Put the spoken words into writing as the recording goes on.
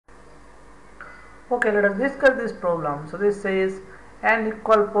Okay, let us discuss this problem. So this says n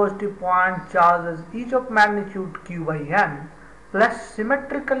equal positive point charges each of magnitude q by n placed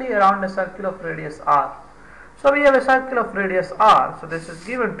symmetrically around a circle of radius r. So we have a circle of radius r. So this is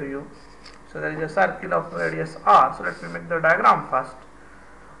given to you. So there is a circle of radius r. So let me make the diagram first.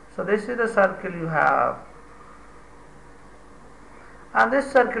 So this is the circle you have, and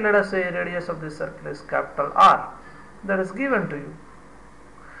this circle, let us say radius of this circle is capital R. That is given to you.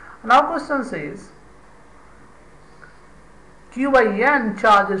 Now question says q by n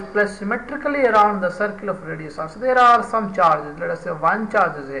charges placed symmetrically around the circle of radius r. So there are some charges. Let us say one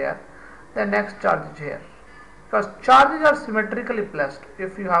charge is here, the next charge is here. Because charges are symmetrically placed.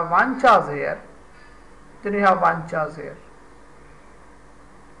 If you have one charge here, then you have one charge here.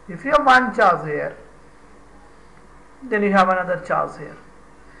 If you have one charge here, then you have another charge here.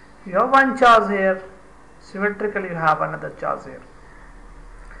 You have one charge here, symmetrically you have another charge here.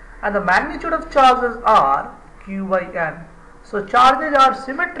 And the magnitude of charges are q by n. So charges are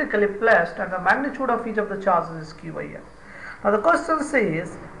symmetrically placed and the magnitude of each of the charges is q by n. Now the question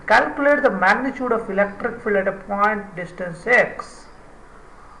says calculate the magnitude of electric field at a point distance x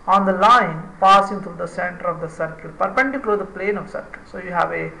on the line passing through the center of the circle perpendicular to the plane of circle. So you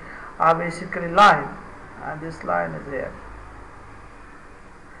have a basically line, and this line is here.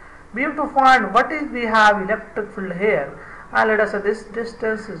 We have to find what is we have electric field here, and let us say this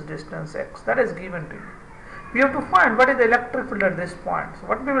distance is distance x, that is given to you. We have to find what is the electric field at this point. So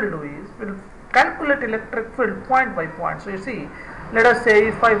what we will do is we will calculate electric field point by point. So you see, let us say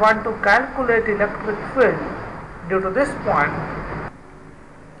if I want to calculate electric field due to this point,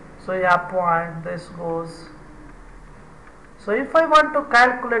 so you have point, this goes. So if I want to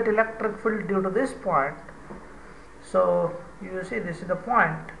calculate electric field due to this point, so you see this is the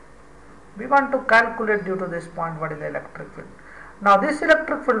point. We want to calculate due to this point what is the electric field. Now this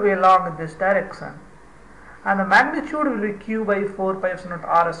electric field will be along in this direction, and the magnitude will be q by 4 pi epsilon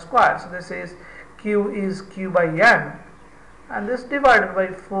naught r square. So this is q by n, and this divided by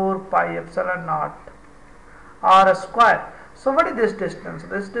 4 pi epsilon naught r square. So what is this distance?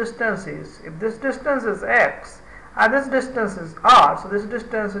 This distance is, if this distance is x and this distance is r, so this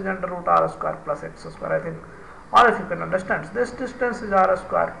distance is under root r square plus x square. I think all of you can understand. So this distance is r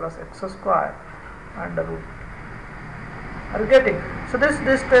square plus x square under root. Are you getting? So this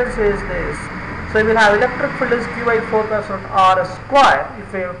distance is this. So we will have electric field is q by 4 pi epsilon r square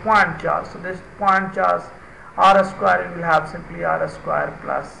if we have a point charge. So this point charge r square we will have simply r square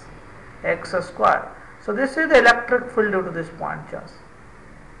plus x square. So this is the electric field due to this point charge.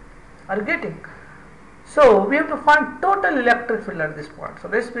 Are you getting? So we have to find total electric field at this point. So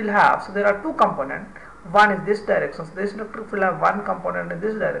this will have, so there are two components. One is this direction. So this electric field have one component in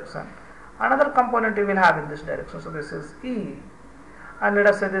this direction. Another component you will have in this direction. So this is E. And let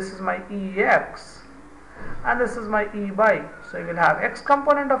us say this is my EX. And this is my EY. So you will have X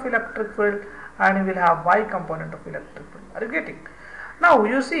component of electric field and you will have Y component of electric field. Are you getting? Now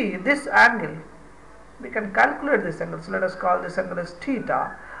you see this angle. We can calculate this angle. So let us call this angle as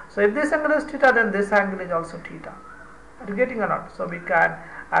theta. So if this angle is theta, then this angle is also theta. Are you getting or not? So we can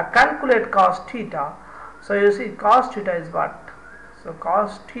calculate cos theta. So you see cos theta is what? So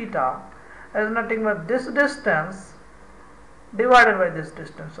cos theta is nothing but this distance divided by this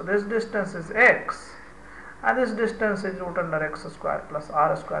distance. So this distance is x and this distance is root under x square plus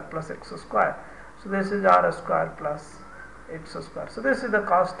r square plus x square. So this is r square plus x square. So this is the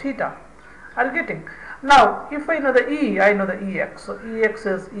cos theta. Are you getting? Now if I know the E, I know the Ex. So Ex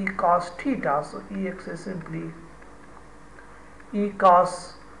is E cos theta. So Ex is simply E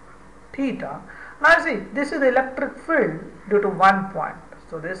cos theta. Now you see this is the electric field due to one point.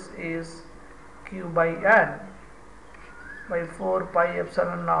 So this is q by n by 4 pi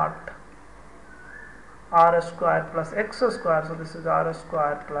epsilon naught r square plus x square. So this is r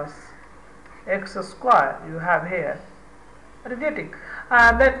square plus x square you have here. Are you getting?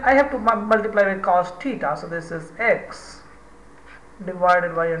 And then I have to multiply by cos theta. So this is x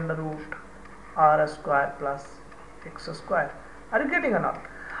divided by under root r square plus x square. Are you getting or not?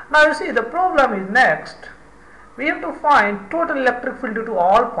 Now you see the problem is next. We have to find total electric field due to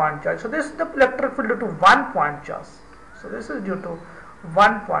all point charge. So this is the electric field due to one point charge. So this is due to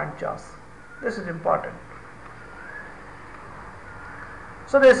one point charge. This is important.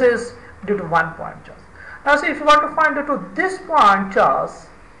 So this is due to one point charge. Now see, if you want to find due to this point charge,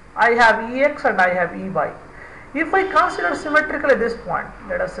 I have Ex and I have Ey. If I consider symmetrically this point,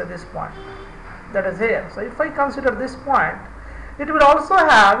 let us say this point, that is here. So if I consider this point, it will also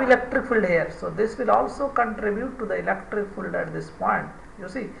have electric field here. So this will also contribute to the electric field at this point. You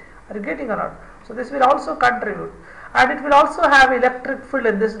see, are you getting or not? So this will also contribute, and it will also have electric field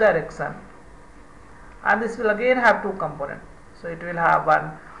in this direction. and this will again have two components. So it will have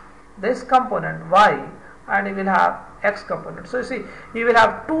one this component y, and it will have x component. So you see, you will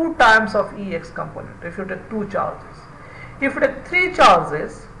have 2 times of Ex component if you take 2 charges. If you take 3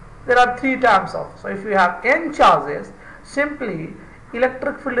 charges, there are 3 times of. So if you have n charges, simply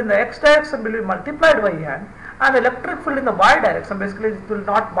electric field in the x direction will be multiplied by n, and the electric field in the y direction, basically it will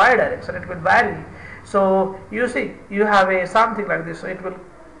not bi-direction, it will vary. So you see, you have a something like this, so it will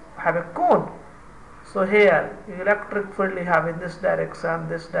have a cone. So here electric field you have in this direction,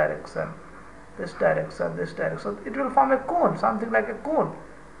 this direction, this direction, this direction. So it will form a cone, something like a cone.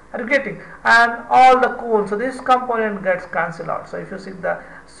 Are you getting? And all the cones, so this component gets cancelled out. So if you see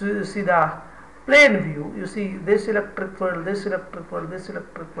the plane view, you see this electric field, this electric field, this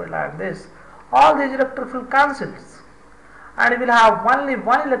electric field, and this. All these electric field cancels, and you will have only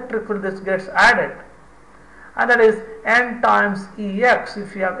one electric field that gets added, and that is n times Ex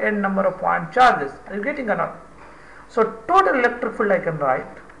if you have n number of point charges. Are you getting or not? So total electric field I can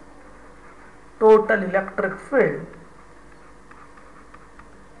write. Total electric field,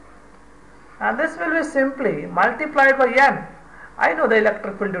 and this will be simply multiplied by n. I know the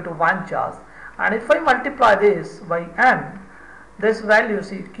electric field due to one charge, and if I multiply this by n, this value,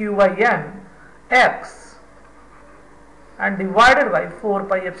 see, q by n x, and divided by 4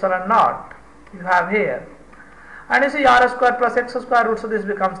 pi epsilon naught you have here, and you see r square plus x square root, so this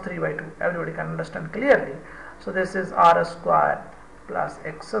becomes 3 by 2. Everybody can understand clearly. So this is r square plus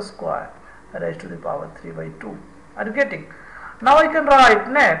x square raised to the power 3 by 2. Are you getting? Now I can write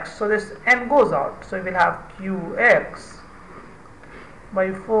next, so this n goes out, so we will have qx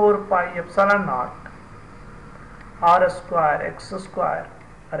by 4 pi epsilon naught r square x square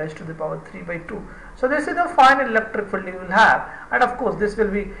raised to the power 3 by 2. So this is the final electric field you will have, and of course this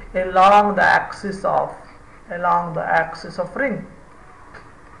will be along the axis of ring.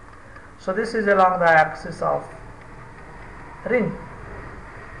 So this is along the axis of ring.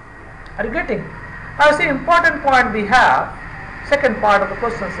 Are you getting? Now see, important point we have, second part of the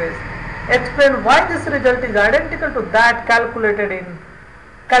question says, explain why this result is identical to that calculated in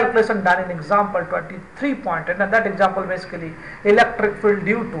calculation done in example 23.10, and that example basically electric field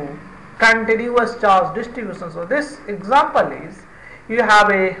due to continuous charge distribution. So this example is, you have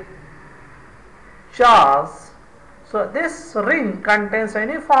a charge, so this ring contains a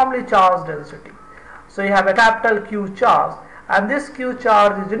uniformly charged density. So you have a capital Q charge, and this Q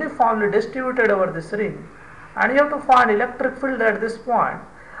charge is uniformly distributed over this ring, and you have to find electric field at this point,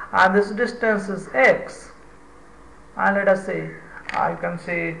 and this distance is x, and let us say you can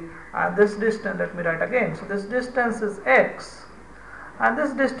say, and this distance, let me write again, so this distance is x, and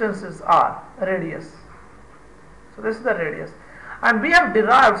this distance is r, radius. So this is the radius, and we have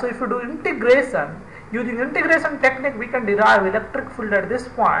derived, so if you do integration, using integration technique we can derive electric field at this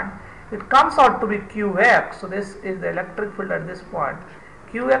point. It comes out to be qx, so this is the electric field at this point,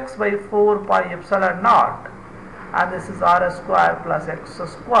 qx by 4 pi epsilon naught, and this is r square plus x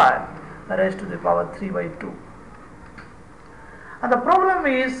square raised to the power 3 by 2. And the problem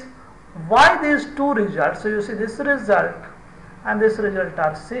is, why these two results? So you see, this result and this result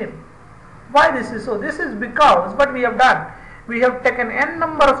are same. Why this is so? This is because what we have done, we have taken n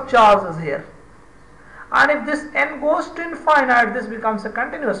number of charges here, and if this n goes to infinite, this becomes a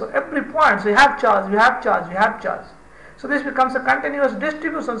continuous. So every point, so you have charge, you have charge, you have charge. So this becomes a continuous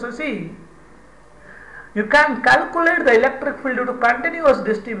distribution. So see, you can calculate the electric field due to continuous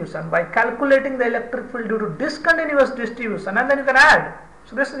distribution by calculating the electric field due to discontinuous distribution, and then you can add.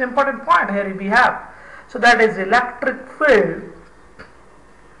 So this is an important point here we have. So that is electric field.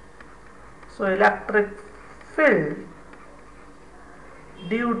 So electric field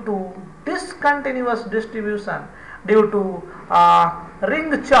due to discontinuous distribution due to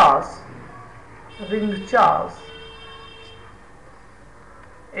ring charge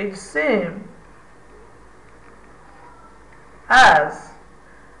is same as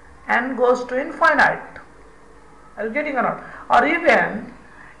n goes to infinite. Are you getting or not? Or even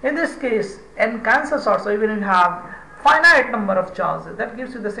in this case n cancels out, so even if you have finite number of charges, that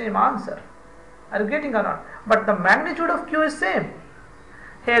gives you the same answer. Are you getting or not? But the magnitude of q is same.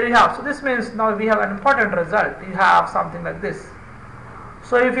 Here you have, so this means now we have an important result. You have something like this.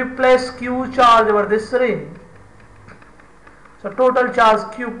 So if you place q charge over this ring, so total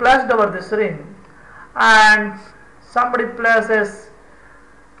charge q placed over this ring, and somebody places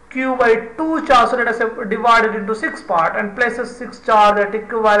q by 2 charge, so let us say divided into 6 parts, and places 6 charge at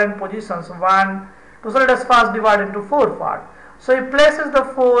equivalent positions 1, 2, so let us first divide into 4 parts. So he places the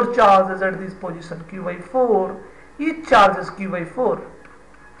 4 charges at this position q by 4, each charge is q by 4.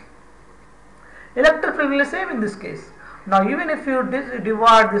 Electric field will be same in this case. Now even if you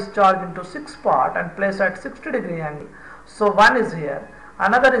divide this charge into 6 parts and place at 60-degree angle, so one is here,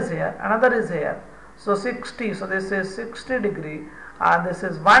 another is here, another is here, so 60, so this is 60-degree and this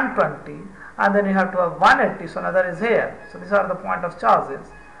is 120, and then you have to have 180, so another is here. So these are the point of charges,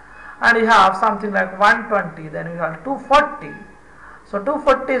 and you have something like 120, then you have 240, so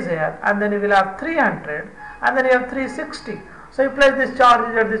 240 is here, and then you will have 300, and then you have 360. So you place this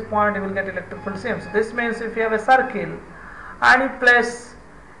charges at this point, you will get electric field same. So this means if you have a circle and you place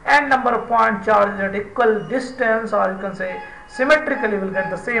n number of point charges at equal distance, or you can say symmetrically, you will get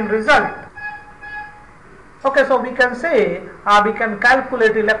the same result. Okay, so we can say we can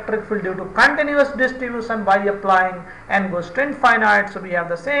calculate electric field due to continuous distribution by applying n goes to infinite. So we have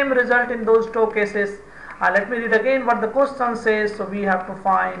the same result in those two cases. Let me read again what the question says. So we have to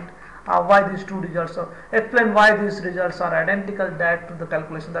find why these two results, so explain why these results are identical that to the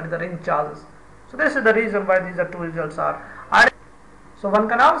calculation, that is the ring charges. So this is the reason why these two results are identical. So one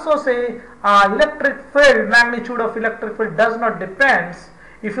can also say electric field, magnitude of electric field does not depends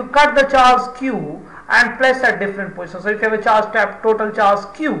if you cut the charge q and place at different positions. So if you have a charge tab, total charge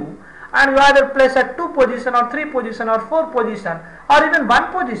q, and you either place at 2 position or 3 position or 4 position or even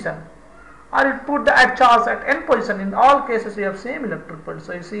 1 position, or you put the charge at n position, in all cases you have same electric field.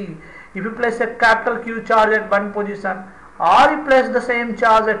 So you see, if you place a capital Q charge at 1 position, or you place the same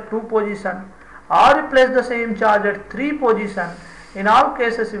charge at 2 position, or you place the same charge at 3 position, in all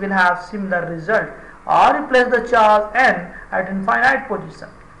cases you will have similar result. Or you place the charge n at infinite position.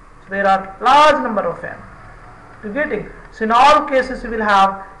 So there are large number of n. You getting? So in all cases you will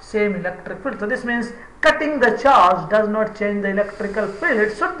have same electric field. So this means cutting the charge does not change the electrical field.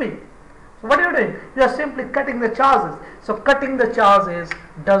 It should be. So what are you doing? You are simply cutting the charges. So cutting the charges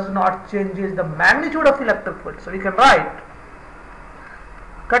does not change the magnitude of electric field. So we can write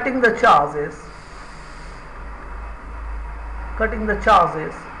cutting the charges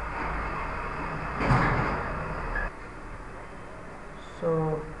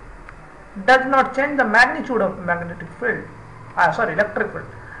so does not change the magnitude of magnetic field. Electric field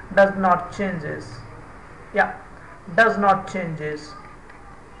does not changes. Does not changes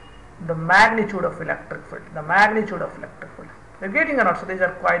the magnitude of electric field. You're getting or not? So these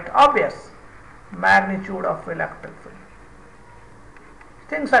are quite obvious. Magnitude of electric field.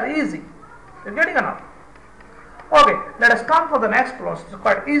 Things are easy. You're getting or not? Okay, let us come for the next problem. It's a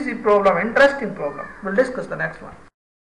quite easy problem, interesting problem. We'll discuss the next one.